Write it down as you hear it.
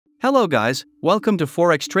Hello guys, welcome to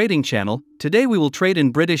Forex Trading Channel. Today we will trade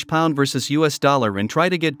in British Pound versus US Dollar and try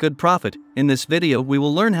to get good profit. In this video we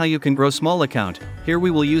will learn how you can grow small account. Here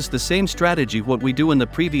we will use the same strategy what we do in the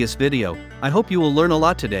previous video. I hope you will learn a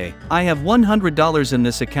lot today. I have $100 in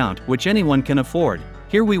this account which anyone can afford.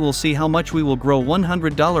 Here we will see how much we will grow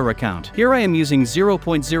 $100 account. Here I am using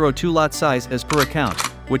 0.02 lot size as per account,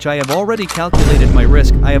 which I have already calculated my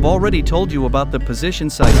risk. I have already told you about the position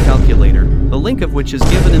size calculator, the link of which is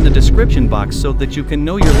given in the description box so that you can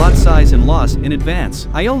know your lot size and loss in advance.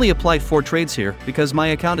 I only applied 4 trades here because my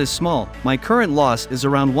account is small. My current loss is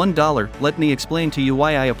around $1. Let me explain to you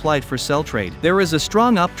why I applied for sell trade. There is a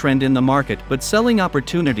strong uptrend in the market, but selling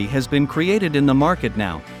opportunity has been created in the market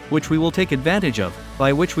now, which we will take advantage of,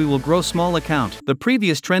 by which we will grow small account. The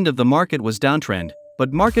previous trend of the market was downtrend,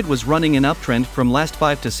 but market was running an uptrend from last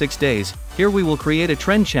 5 to 6 days. Here we will create a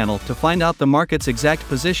trend channel to find out the market's exact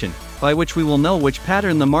position, by which we will know which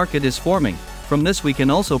pattern the market is forming. From this we can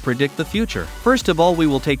also predict the future. First of all we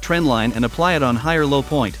will take trend line and apply it on higher low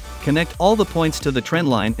point. Connect all the points to the trend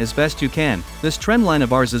line as best you can. This trend line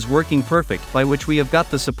of ours is working perfect, by which we have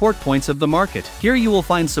got the support points of the market. Here you will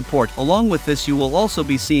find support. Along with this you will also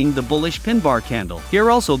be seeing the bullish pin bar candle.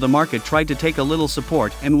 Here also the market tried to take a little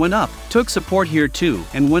support and went up. Took support here too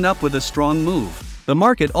and went up with a strong move. The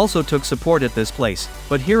market also took support at this place,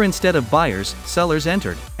 but here instead of buyers, sellers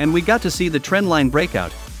entered. And we got to see the trend line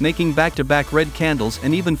breakout, making back-to-back red candles,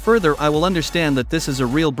 and even further I will understand that this is a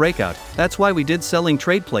real breakout. That's why we did selling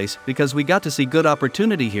trade place, because we got to see good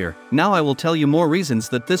opportunity here. Now I will tell you more reasons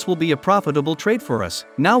that this will be a profitable trade for us.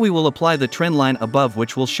 Now we will apply the trend line above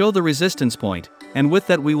which will show the resistance point, and with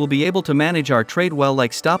that we will be able to manage our trade well,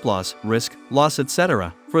 like stop loss, risk, loss,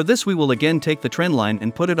 etc. For this we will again take the trend line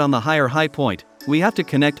and put it on the higher high point. We have to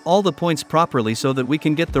connect all the points properly so that we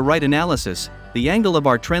can get the right analysis. The angle of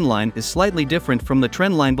our trend line is slightly different from the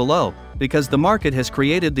trend line below, because the market has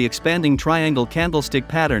created the expanding triangle candlestick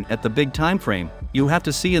pattern at the big time frame. You have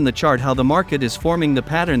to see in the chart how the market is forming the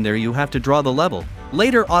pattern there. You have to draw the level.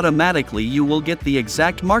 Later automatically you will get the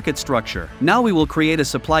exact market structure. Now we will create a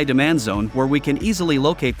supply-demand zone where we can easily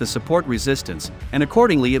locate the support resistance, and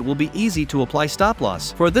accordingly it will be easy to apply stop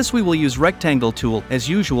loss. For this we will use rectangle tool. As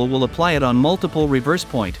usual we'll apply it on multiple reverse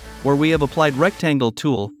point, where we have applied rectangle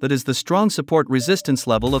tool, that is the strong support resistance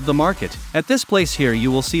level of the market. At this place here you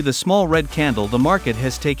will see the small red candle. The market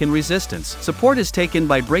has taken resistance. Support is taken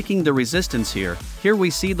by breaking the resistance here. Here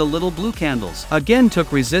we see the little blue candles. Again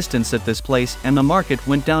took resistance at this place, and the market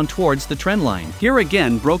went down towards the trend line. Here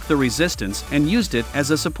again broke the resistance and used it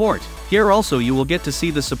as a support. Here also you will get to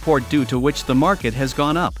see the support due to which the market has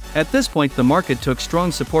gone up. At this point the market took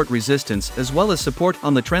strong support resistance as well as support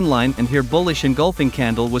on the trend line, and here bullish engulfing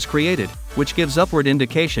candle was created, which gives upward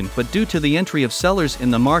indication, but due to the entry of sellers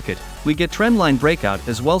in the market, we get trendline breakout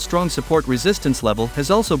as well. Strong support resistance level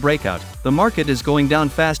has also breakout. The market is going down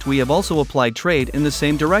fast. We have also applied trade in the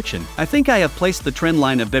same direction. I think I have placed the trend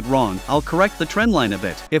line a bit wrong. I'll correct the trend line a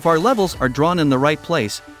bit. If our levels are drawn in the right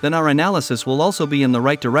place, then our analysis will also be in the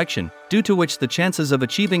right direction, due to which the chances of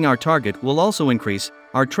achieving our target will also increase.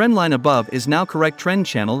 Our trend line above is now correct. Trend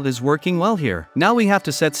channel is working well here. Now we have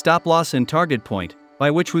to set stop loss and target point, by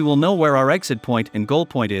which we will know where our exit point and goal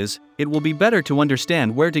point is. It will be better to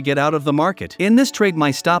understand where to get out of the market. In this trade my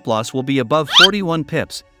stop loss will be above 41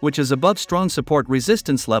 pips, which is above strong support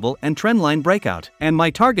resistance level and trendline breakout. And my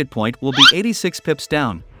target point will be 86 pips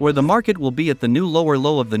down, where the market will be at the new lower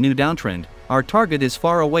low of the new downtrend. Our target is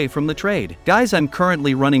far away from the trade. Guys, I'm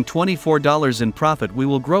currently running $24 in profit. We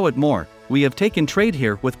will grow it more. We have taken trade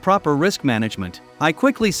here with proper risk management. I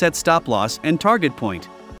quickly set stop loss and target point.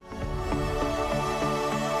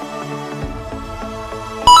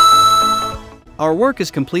 Our work is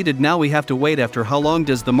completed. Now we have to wait. After how long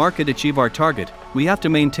does the market achieve our target? We have to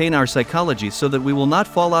maintain our psychology so that we will not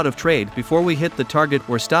fall out of trade before we hit the target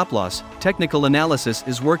or stop loss. Technical analysis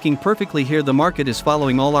is working perfectly here. The market is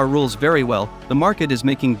following all our rules very well. The market is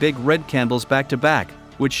making big red candles back to back,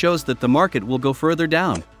 which shows that the market will go further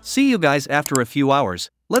down. See you guys after a few hours.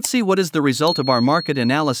 Let's see what is the result of our market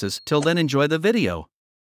analysis. Till then, enjoy the video.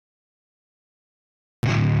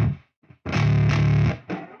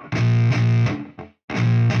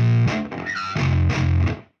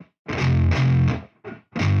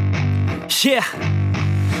 Yeah,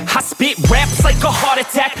 I spit raps like a heart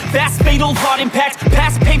attack, fast fatal heart impact,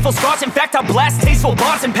 past painful scars. In fact, I blast tasteful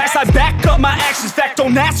bars and packs. I back up my actions, fact,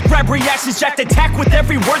 don't ask, grab reactions, jacked attack with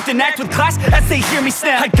every word, then act with class as they hear me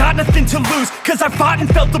snap. I got nothing to lose, cause I fought and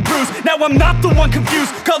felt the bruise. Now I'm not the one confused,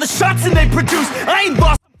 call the shots and they produce. I ain't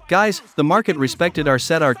lost. Guys, the market respected our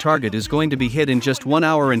target is going to be hit in just 1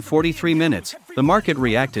 hour and 43 minutes. The market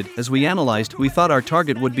reacted. As we analyzed, we thought our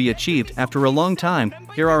target would be achieved after a long time.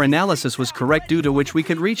 Here our analysis was correct, due to which we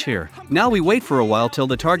could reach here. Now we wait for a while till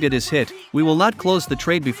the target is hit. We will not close the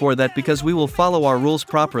trade before that because we will follow our rules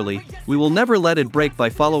properly. We will never let it break by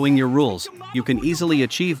following your rules. You can easily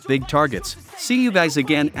achieve big targets. See you guys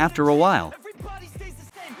again after a while.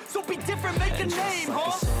 So be different, make a name,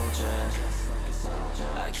 huh?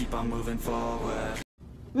 I keep on moving forward.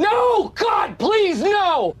 No! God, please,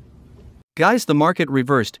 no! Guys, the market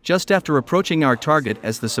reversed just after approaching our target,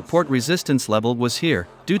 as the support resistance level was here,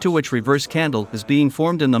 due to which reverse candle is being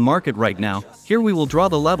formed in the market right now. Here we will draw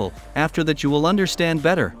the level. After that you will understand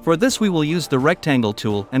better. For this we will use the rectangle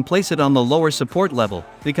tool and place it on the lower support level.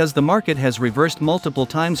 Because the market has reversed multiple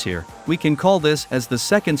times here, we can call this as the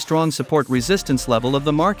second strong support resistance level of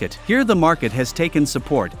the market. Here the market has taken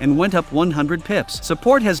support and went up 100 pips.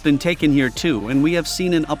 Support has been taken here too, and we have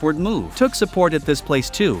seen an upward move. Took support at this place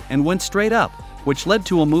too and went straight up, which led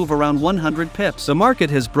to a move around 100 pips. The market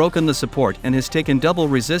has broken the support and has taken double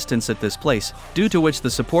resistance at this place, due to which the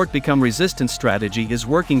support become resistance strategy is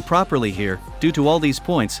working properly here. Due to all these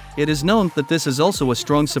points, it is known that this is also a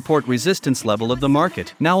strong support resistance level of the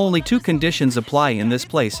market. Now only two conditions apply in this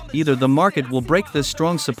place. Either the market will break this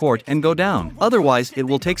strong support and go down, otherwise it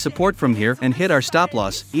will take support from here and hit our stop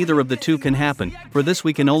loss. Either of the two can happen. For this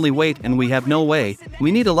we can only wait, and we have no way.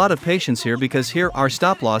 We need a lot of patience here, because here our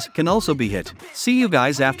stop loss can also be hit. See you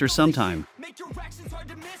guys after some time. Make your actions hard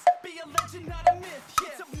to miss. Be a legend, not a myth.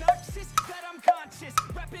 It's obnoxious that I'm conscious.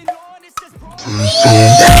 Rapping honest as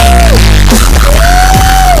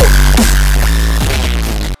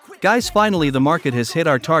Guys, finally the market has hit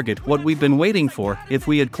our target, what we've been waiting for. If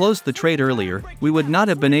we had closed the trade earlier, we would not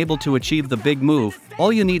have been able to achieve the big move.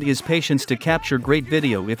 All you need is patience to capture great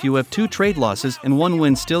video. If you have 2 trade losses and 1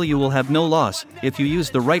 win, still you will have no loss, if you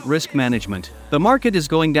use the right risk management. The market is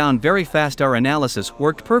going down very fast. Our analysis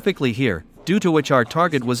worked perfectly here, due to which our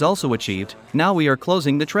target was also achieved. Now we are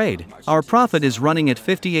closing the trade. Our profit is running at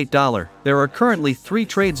 $58. There are currently 3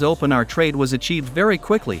 trades open. Our trade was achieved very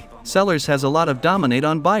quickly. Sellers has a lot of dominate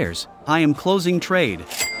on buyers. I am closing trade.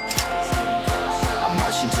 I'm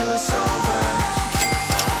marching till it's over.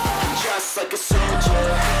 Just like a soldier.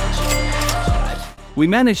 We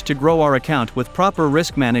managed to grow our account with proper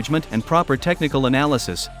risk management and proper technical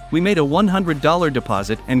analysis. We made a $100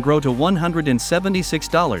 deposit and grow to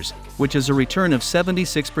 $176, which is a return of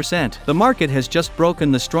 76%. The market has just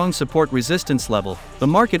broken the strong support resistance level. The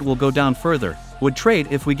market will go down further. Would trade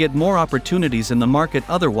if we get more opportunities in the market,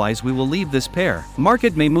 otherwise we will leave this pair.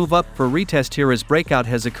 Market may move up for retest here as breakout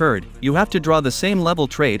has occurred. You have to draw the same level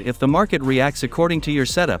trade if the market reacts according to your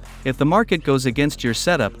setup. If the market goes against your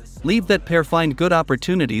setup, leave that pair, find good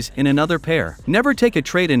opportunities in another pair. Never take a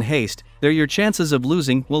trade in haste, there your chances of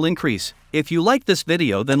losing will increase. If you like this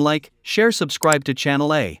video, then like, share, subscribe to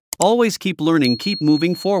channel A. Always keep learning, keep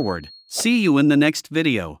moving forward. See you in the next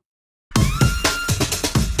video.